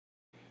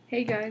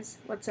Hey guys,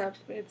 what's up?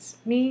 It's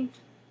me,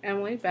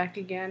 Emily, back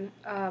again.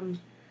 I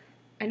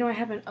know I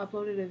haven't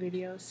uploaded a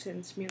video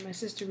since me and my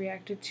sister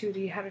reacted to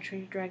the How to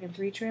Train Your Dragon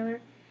 3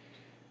 trailer,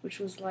 which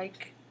was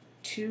like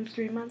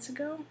 2-3 months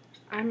ago.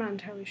 I'm not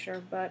entirely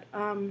sure, but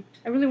I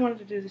really wanted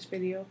to do this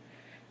video.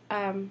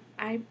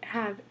 I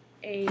have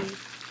a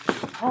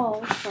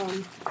haul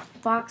from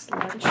Box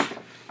Lunch,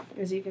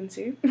 as you can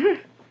see.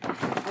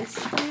 I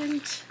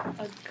spent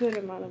a good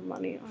amount of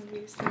money on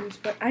these things,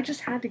 but I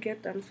just had to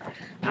get them.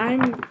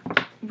 I'm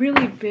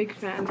really big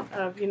fan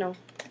of, the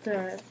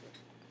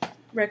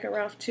Wreck-It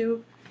Ralph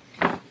 2.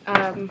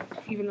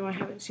 Even though I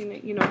haven't seen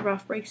it,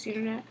 Ralph Breaks the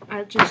Internet.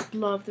 I just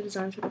love the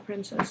designs for the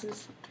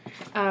princesses.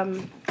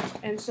 And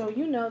so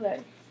you know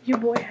that your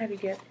boy had to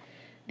get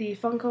the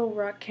Funko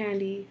Rock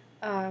Candy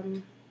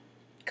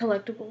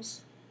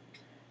collectibles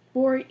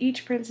for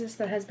each princess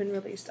that has been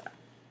released.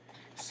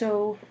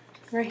 So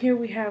right here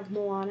we have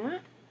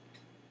Moana.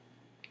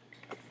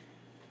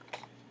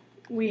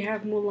 We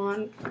have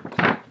Mulan.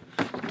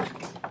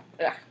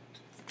 Ugh.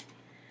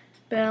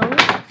 Belle.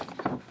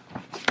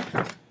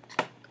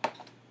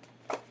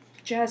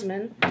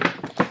 Jasmine.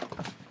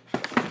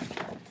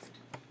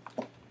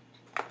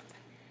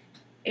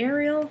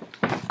 Ariel.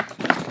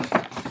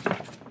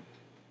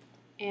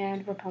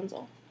 And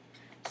Rapunzel.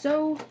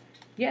 So,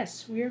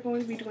 yes, we are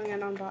going to be doing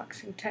an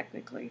unboxing,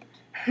 technically.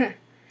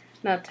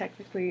 Not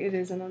technically, it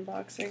is an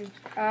unboxing.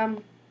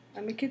 I'm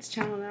a kid's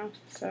channel now,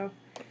 so.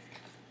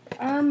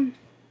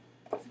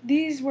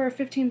 These were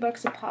 15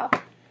 bucks a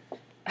pop.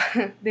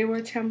 They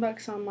were 10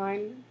 bucks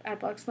online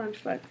at Box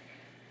Lunch, but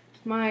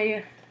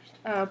my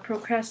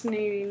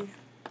procrastinating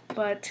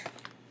butt,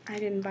 I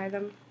didn't buy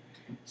them.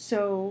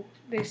 So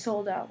they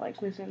sold out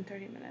like within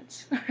 30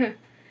 minutes.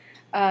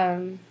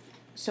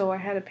 So I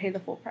had to pay the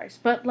full price.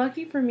 But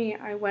lucky for me,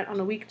 I went on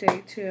a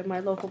weekday to my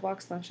local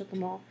Box Lunch at the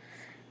mall.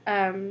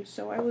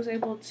 So I was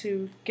able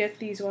to get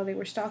these while they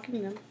were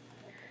stocking them.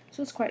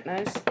 So it's quite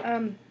nice.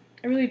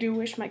 I really do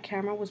wish my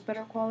camera was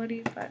better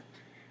quality, but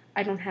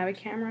I don't have a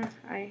camera.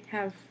 I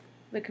have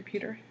the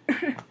computer.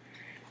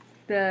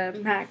 The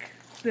Mac,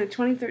 the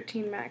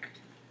 2013 Mac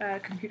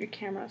computer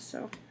camera,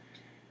 so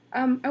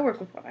I work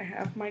with what I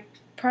have. My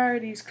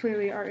priorities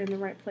clearly are in the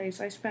right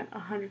place. I spent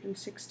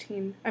 96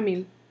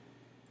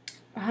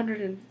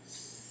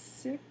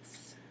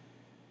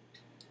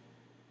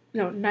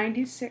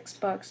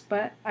 bucks,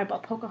 but I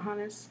bought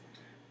Pocahontas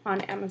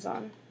on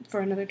Amazon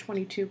for another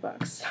 22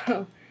 bucks.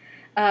 So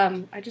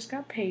I just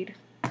got paid.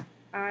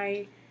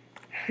 I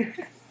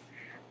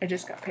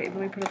just got paid.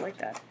 Let me put it like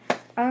that.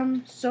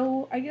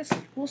 So I guess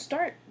we'll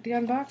start the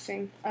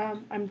unboxing.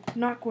 I'm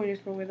not going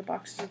to throw away the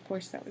boxes, of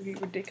course. That would be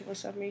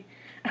ridiculous of me.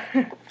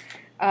 If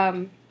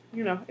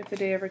the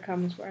day ever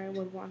comes where I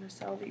would want to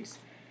sell these.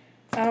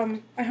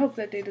 I hope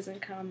that day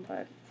doesn't come,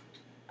 but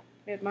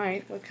it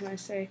might. What can I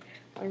say?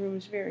 My room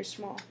is very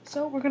small.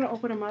 So we're going to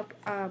open them up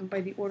by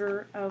the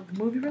order of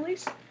movie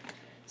release.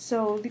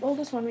 So the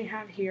oldest one we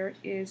have here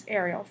is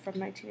Ariel from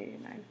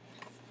 1989.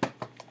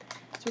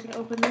 So we're going to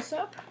open this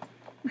up.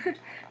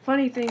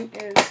 Funny thing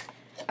is,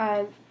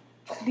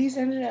 these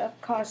ended up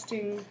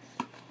costing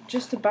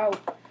just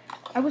about,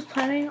 I was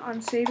planning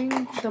on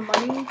saving the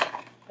money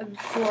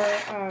for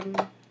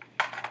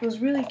those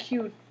really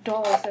cute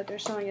dolls that they're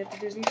selling at the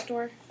Disney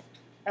store.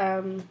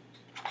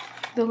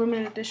 The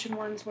limited edition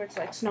ones where it's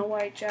like Snow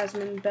White,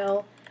 Jasmine,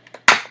 Belle,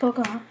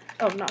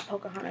 not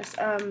Pocahontas,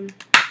 and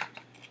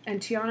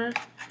Tiana,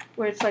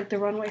 where it's like the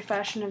runway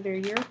fashion of their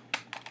year.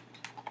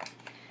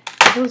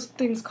 Those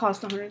things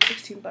cost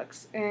 116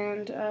 bucks,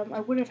 and I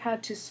would have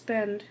had to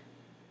spend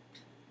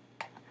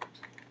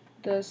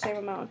the same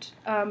amount,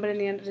 but in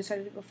the end I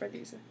decided to go for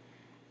these.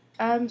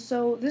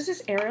 So this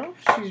is Ariel.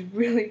 She's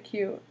really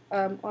cute.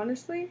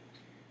 Honestly,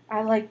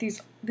 I like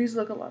these. These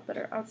look a lot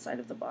better outside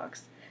of the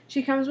box.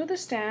 She comes with a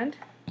stand.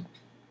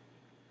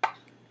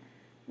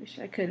 Wish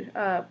I could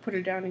put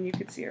her down and you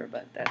could see her,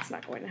 but that's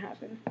not going to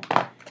happen.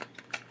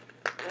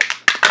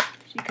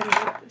 She comes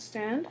with the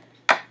stand.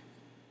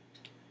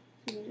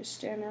 You can just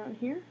stand around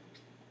here.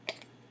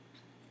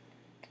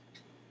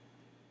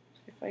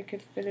 If I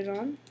could fit it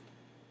on.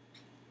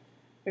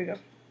 There you go.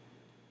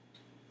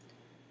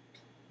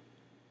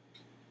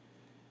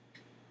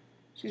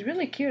 She's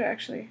really cute,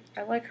 actually.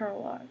 I like her a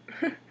lot.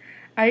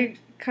 I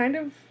kind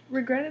of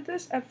regretted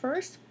this at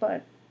first,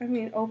 but, I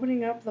mean,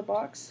 opening up the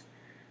box,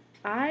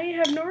 I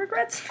have no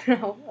regrets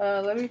now.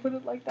 Let me put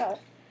it like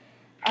that.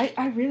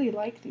 I really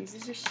like these.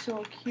 These are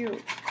so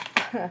cute.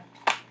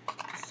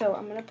 So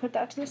I'm going to put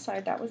that to the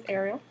side. That was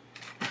Ariel.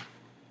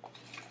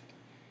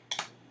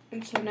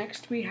 And so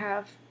next we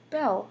have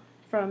Belle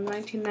from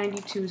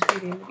 1992's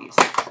Beauty and the Beast.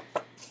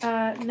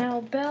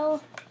 Now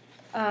Belle,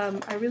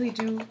 I really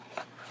do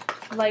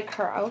like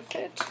her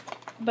outfit,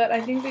 but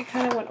I think they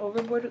kind of went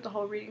overboard with the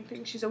whole reading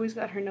thing. She's always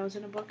got her nose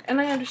in a book, and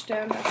I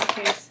understand that's the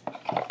case.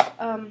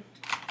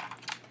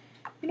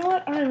 You know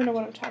what? I don't even know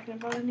what I'm talking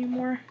about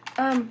anymore.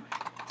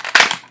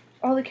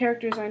 All the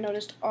characters I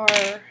noticed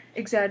are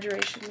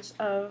exaggerations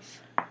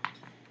of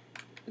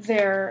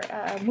their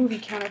movie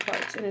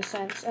counterparts, in a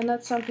sense, and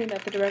that's something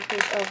that the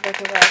directors of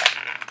Wreck-It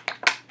Ralph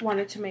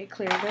wanted to make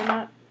clear. They're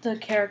not the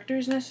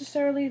characters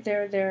necessarily,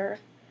 they're their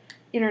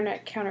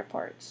internet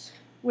counterparts,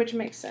 which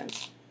makes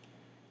sense.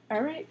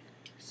 Alright,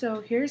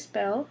 so here's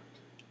Belle.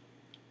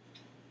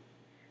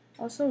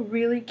 Also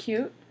really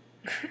cute.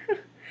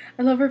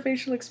 I love her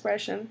facial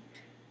expression.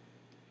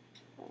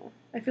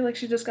 I feel like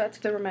she just got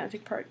to the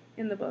romantic part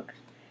in the book.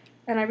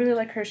 And I really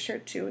like her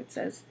shirt too. It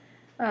says,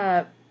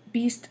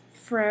 Beast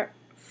Friends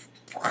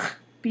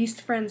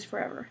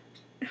Forever.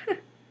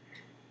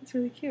 It's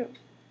really cute.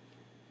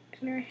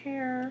 And her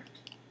hair.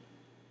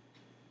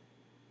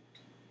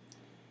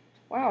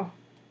 Wow.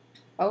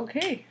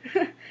 Okay.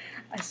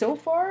 So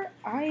far,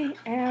 I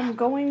am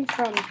going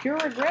from pure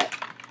regret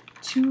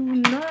to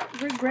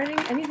not regretting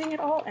anything at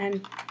all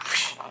and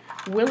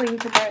willing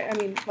to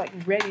buy, like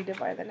ready to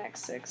buy the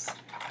next 6.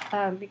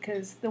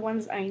 Because the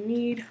ones I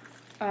need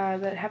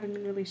that haven't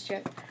been released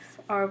yet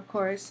are, of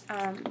course,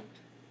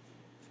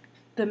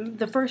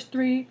 the first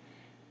 3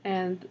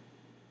 and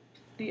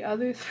the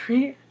other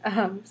 3.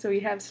 So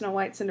we have Snow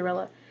White,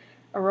 Cinderella,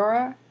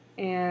 Aurora,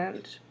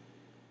 and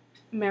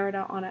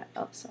Merida on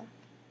Elsa.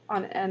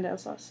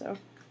 So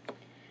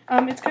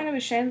it's kind of a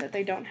shame that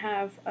they don't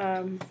have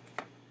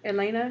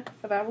Elena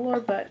of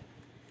Avalor, but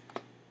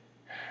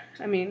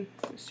I mean,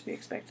 it's to be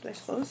expected, I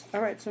suppose.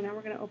 Alright, so now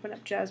we're going to open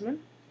up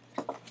Jasmine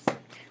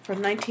from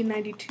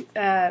 1992.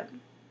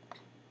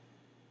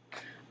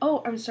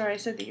 Oh, I'm sorry, I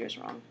said the years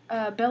wrong.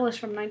 Belle is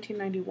from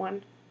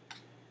 1991,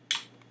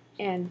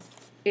 and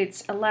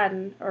it's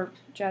Aladdin, or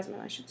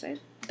Jasmine, I should say.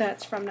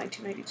 That's from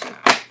 1992.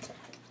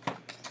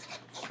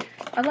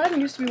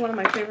 Aladdin used to be one of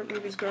my favorite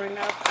movies growing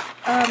up.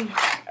 I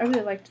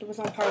really liked it. It was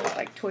on par with,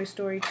 like, Toy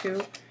Story 2.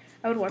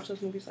 I would watch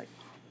those movies, like,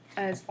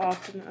 as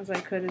often as I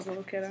could as a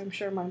little kid. I'm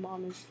sure my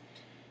mom is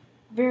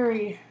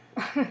very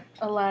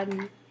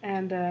Aladdin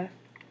and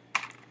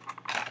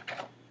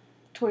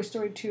Toy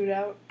Story 2'd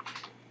out.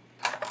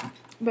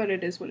 But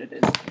it is what it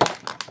is.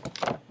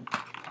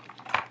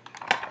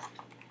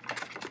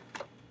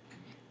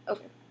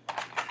 Okay.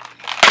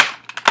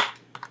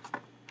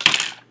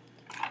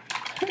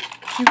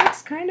 She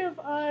looks kind of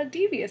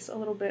devious a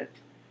little bit.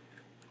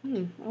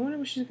 I wonder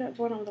what she's got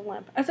going on with the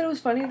lamp. I thought it was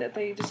funny that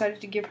they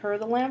decided to give her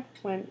the lamp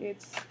when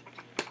it's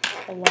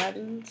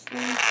Aladdin's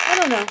thing. I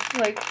don't know.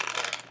 Like,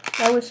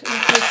 that was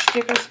her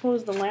shtick, I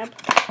suppose, the lamp.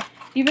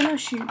 Even though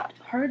she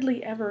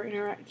hardly ever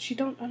I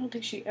don't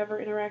think she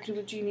ever interacted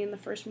with Genie in the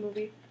first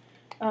movie.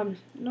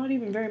 Not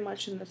even very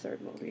much in the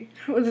third movie.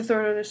 Or the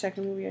third or the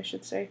second movie, I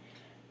should say.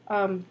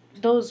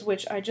 Those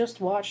which I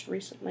just watched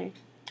recently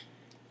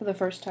for the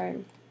first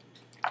time.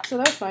 So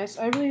that's nice.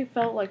 I really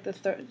felt like the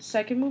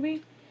second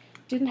movie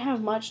didn't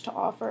have much to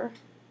offer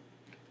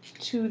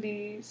to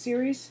the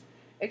series,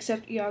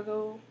 except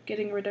Iago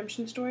getting a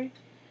redemption story.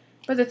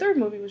 But the third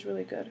movie was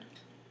really good.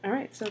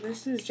 Alright, so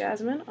this is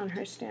Jasmine on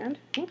her stand.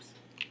 Oops.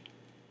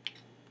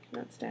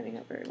 Not standing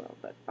up very well,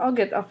 but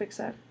I'll fix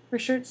that. Her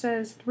shirt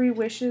says 3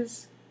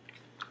 wishes.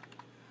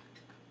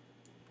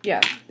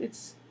 Yeah,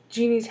 it's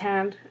Genie's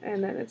hand,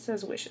 and then it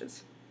says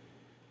wishes.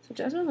 So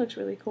Jasmine looks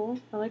really cool.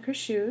 I like her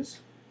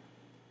shoes.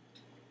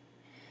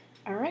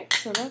 Alright,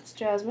 so that's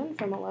Jasmine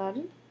from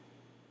Aladdin.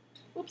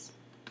 Oops.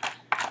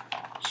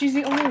 She's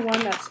the only one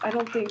that's, I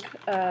don't think,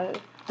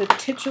 the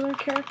titular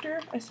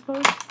character, I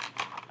suppose.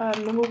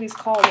 The movie's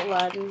called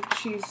Aladdin.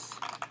 She's,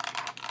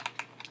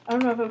 I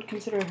don't know if I would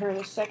consider her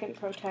the second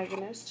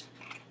protagonist,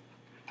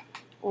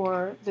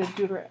 or the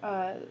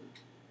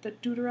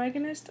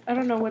deuteragonist. I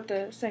don't know what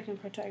the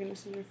second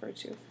protagonist is referred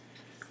to.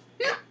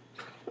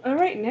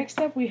 Alright, next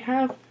up we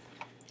have,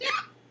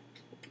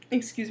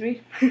 excuse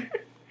me,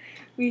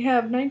 we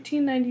have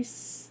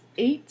 1998's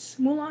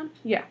Mulan.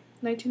 Yeah,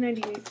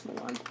 1998's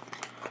Mulan.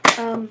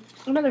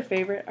 Another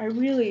favorite. I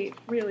really,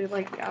 really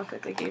like the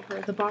outfit they gave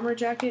her. The bomber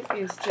jacket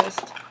is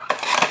just,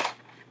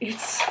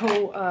 it's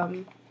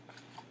so,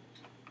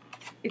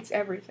 it's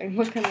everything.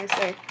 What can I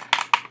say?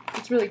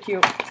 It's really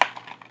cute.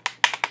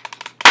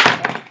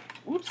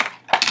 Oops.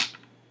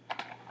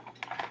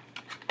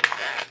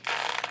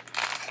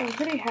 So I'm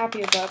pretty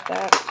happy about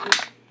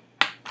that.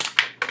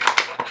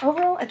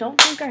 Overall, I don't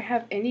think I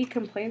have any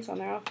complaints on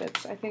their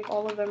outfits. I think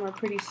all of them are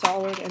pretty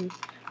solid and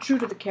true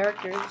to the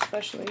characters,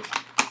 especially.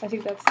 I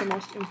think that's the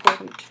most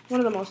important, one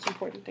of the most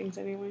important things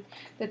anyway,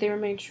 that they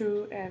remain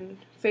true and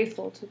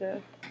faithful to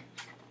the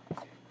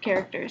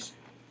characters.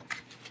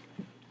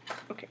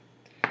 Okay,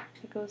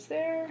 it goes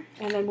there,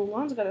 and then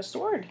Mulan's got a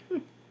sword.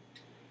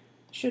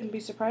 Shouldn't be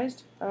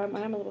surprised. I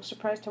am a little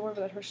surprised, however,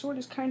 that her sword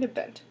is kind of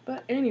bent.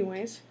 But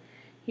anyways,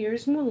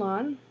 here's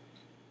Mulan.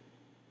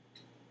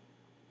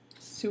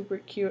 Super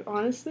cute.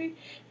 Honestly,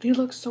 they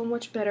look so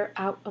much better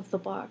out of the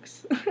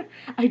box.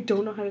 I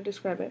don't know how to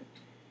describe it.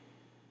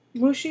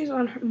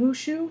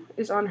 Mushu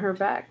is on her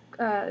back,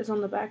 is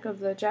on the back of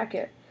the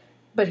jacket,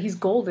 but he's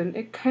golden.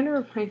 It kind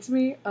of reminds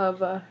me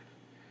of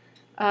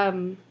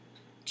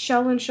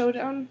Shaolin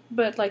Showdown,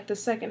 but like the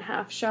second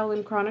half,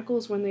 Shaolin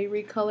Chronicles, when they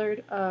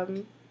recolored, I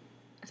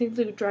think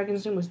the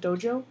dragon's name was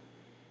Dojo,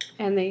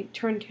 and they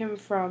turned him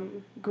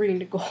from green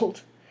to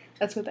gold.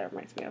 That's what that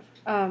reminds me of.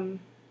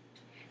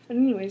 But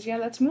anyways, yeah,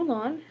 that's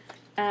Mulan.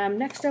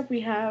 Next up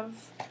we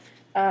have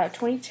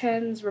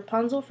 2010's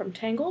Rapunzel from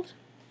Tangled.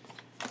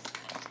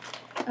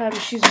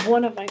 She's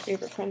one of my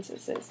favorite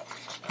princesses.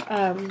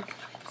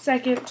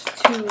 Second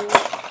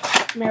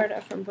to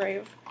Merida from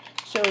Brave.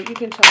 So you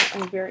can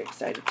tell I'm very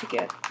excited to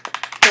get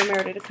for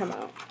Merida to come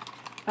out.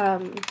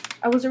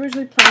 I was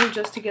originally planning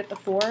just to get the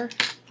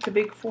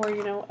big four,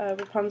 you know,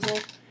 Rapunzel,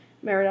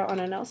 Merida,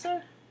 and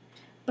Elsa.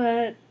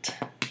 But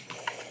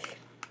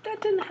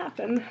that didn't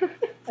happen.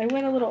 I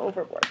went a little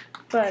overboard.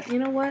 But you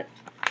know what?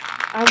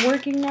 I'm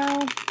working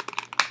now.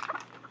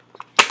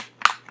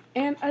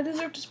 And I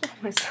deserve to spoil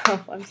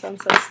myself. I'm so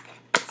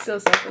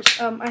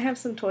selfish. I have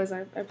some toys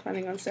I'm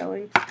planning on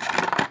selling.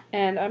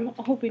 And I'm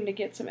hoping to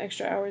get some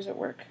extra hours at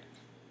work.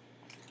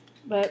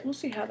 But we'll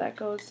see how that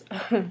goes.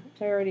 I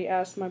already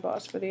asked my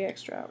boss for the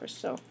extra hours,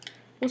 so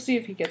we'll see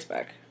if he gets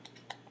back.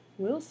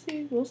 We'll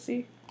see.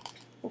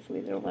 Hopefully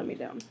they don't let me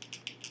down.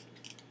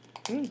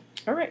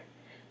 Alright,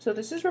 so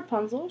this is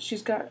Rapunzel.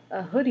 She's got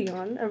a hoodie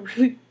on, a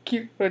really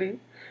cute hoodie.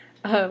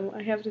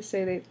 I have to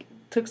say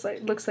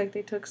looks like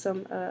they took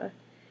some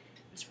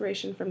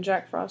inspiration from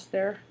Jack Frost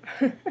there.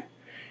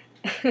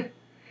 I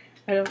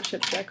don't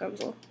ship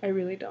Rapunzel. I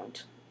really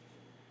don't.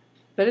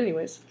 But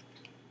anyways,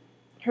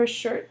 her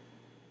shirt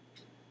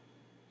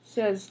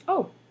says,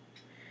 oh,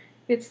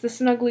 it's the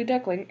Snuggly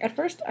Duckling. At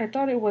first I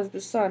thought it was the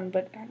sun,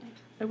 but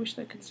I wish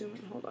that could zoom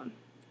in. Hold on.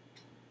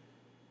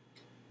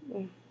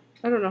 Oh,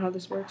 I don't know how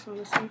this works,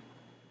 honestly.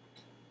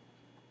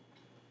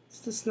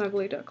 It's the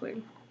Snuggly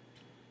Duckling.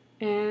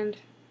 And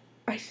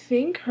I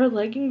think her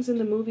leggings in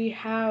the movie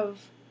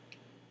have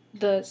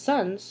the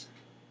suns.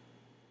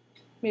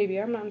 Maybe,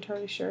 I'm not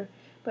entirely sure.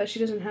 But she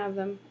doesn't have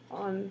them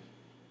on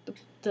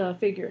the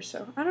figure,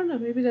 so I don't know.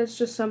 Maybe that's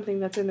just something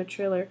that's in the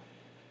trailer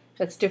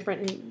that's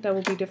different, and that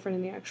will be different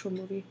in the actual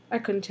movie. I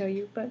couldn't tell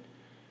you, but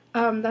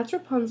that's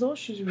Rapunzel.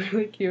 She's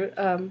really cute.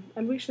 I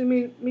wish they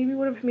maybe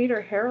would have made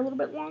her hair a little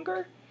bit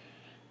longer,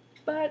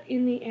 but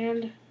in the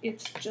end,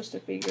 it's just a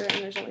figure,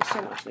 and there's only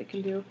so much they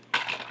can do.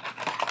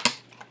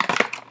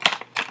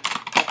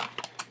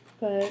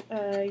 But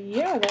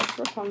yeah, that's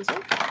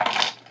Rapunzel.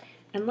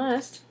 And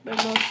last,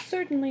 but most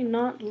certainly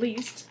not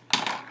least,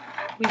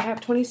 we have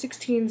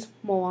 2016's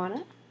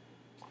Moana.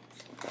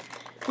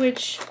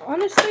 Which,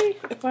 honestly,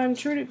 if I'm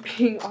true to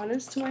being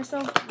honest to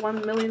myself,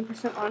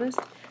 1,000,000% honest,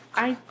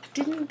 I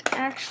didn't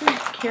actually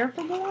care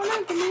for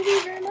Moana, the movie,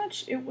 very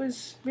much. It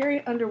was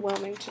very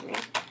underwhelming to me.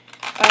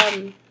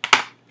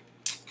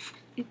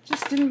 It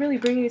just didn't really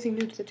bring anything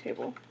new to the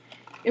table.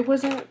 It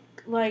wasn't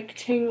like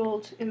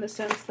Tangled in the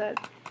sense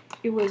that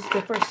she was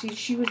the first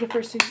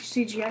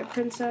CGI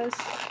princess.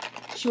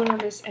 She went on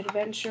this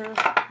adventure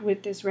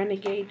with this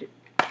renegade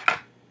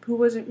he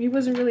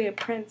wasn't really a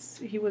prince,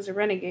 he was a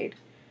renegade.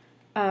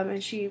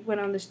 And she went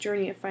on this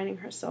journey of finding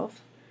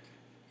herself.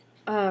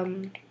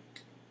 And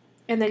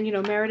then, you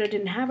know, Merida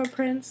didn't have a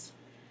prince.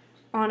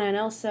 Anna and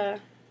Elsa,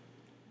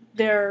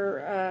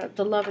 the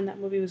love in that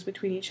movie was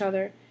between each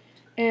other.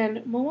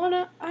 And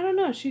Moana, I don't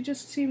know, she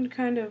just seemed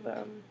kind of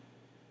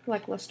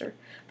lackluster.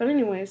 But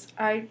anyways,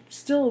 I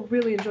still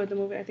really enjoyed the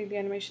movie. I think the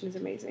animation is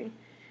amazing.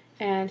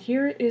 And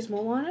here is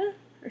Moana.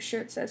 Her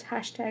shirt says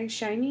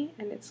 #shiny,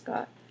 and it's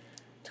got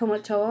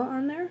Tomatoa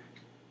on there.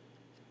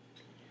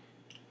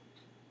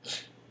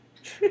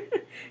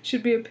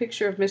 Should be a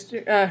picture of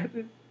Mr.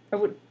 I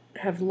would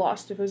have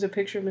lost if it was a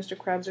picture of Mr.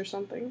 Krabs or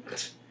something.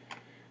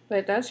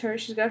 But that's her.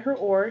 She's got her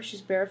oar.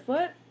 She's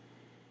barefoot.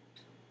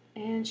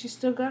 And she's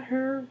still got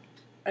her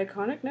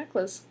iconic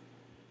necklace.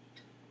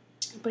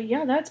 But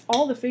yeah, that's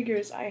all the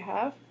figures I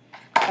have.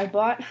 I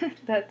bought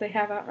that they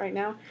have out right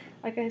now.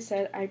 Like I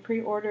said, I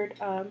pre-ordered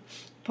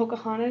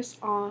Pocahontas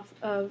off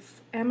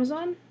of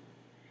Amazon.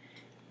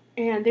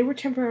 And they were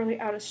temporarily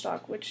out of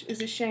stock, which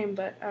is a shame,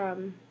 but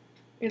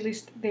at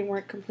least they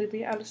weren't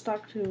completely out of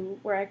stock to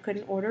where I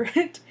couldn't order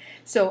it.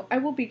 So I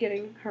will be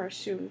getting her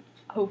soon,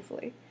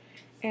 hopefully.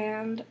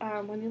 And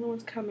when the other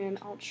ones come in,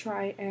 I'll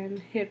try and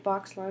hit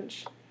box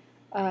lunch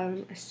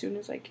as soon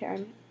as I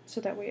can, so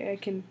that way I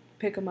can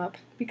pick them up.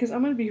 Because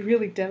I'm going to be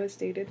really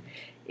devastated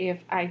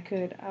if I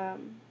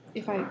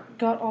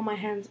got all my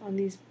hands on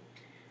these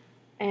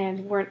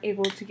and weren't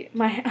able to get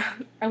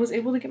I was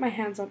able to get my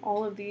hands on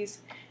all of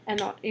these and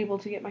not able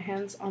to get my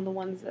hands on the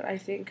ones that I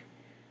think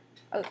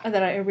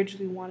that I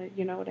originally wanted,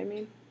 you know what I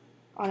mean?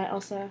 Anna,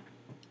 Elsa,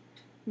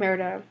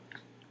 Merida,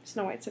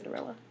 Snow White,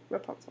 Cinderella,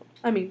 Rapunzel.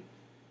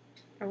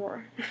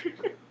 Aurora.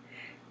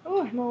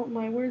 Oh,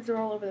 my words are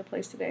all over the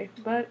place today.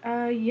 But,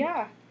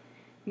 yeah,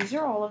 these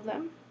are all of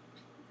them.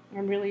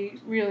 I'm really,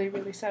 really,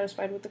 really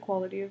satisfied with the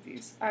quality of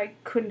these. I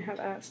couldn't have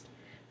asked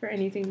for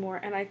anything more.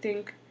 And I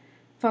think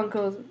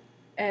Funko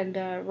and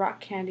Rock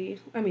Candy,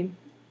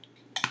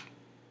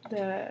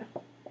 the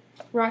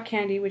Rock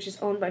Candy, which is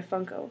owned by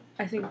Funko,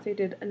 I think they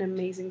did an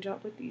amazing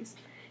job with these.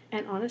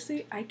 And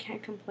honestly, I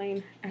can't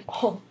complain at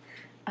all.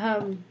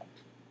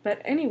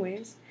 But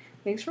anyways,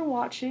 thanks for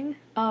watching.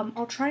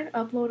 I'll try and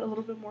upload a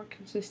little bit more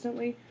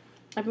consistently.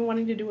 I've been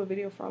wanting to do a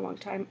video for a long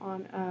time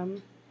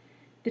on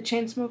the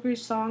Chainsmokers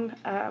song,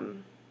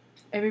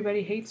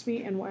 Everybody Hates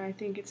Me, and why I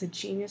think it's a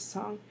genius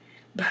song.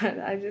 but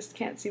I just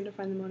can't seem to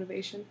find the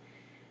motivation.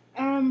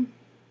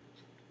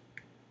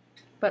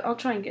 But I'll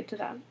try and get to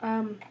that.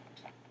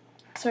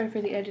 Sorry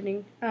for the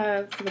editing,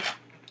 for the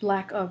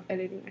lack of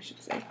editing, I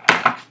should say.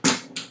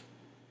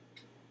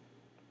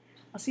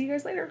 I'll see you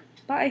guys later.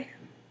 Bye.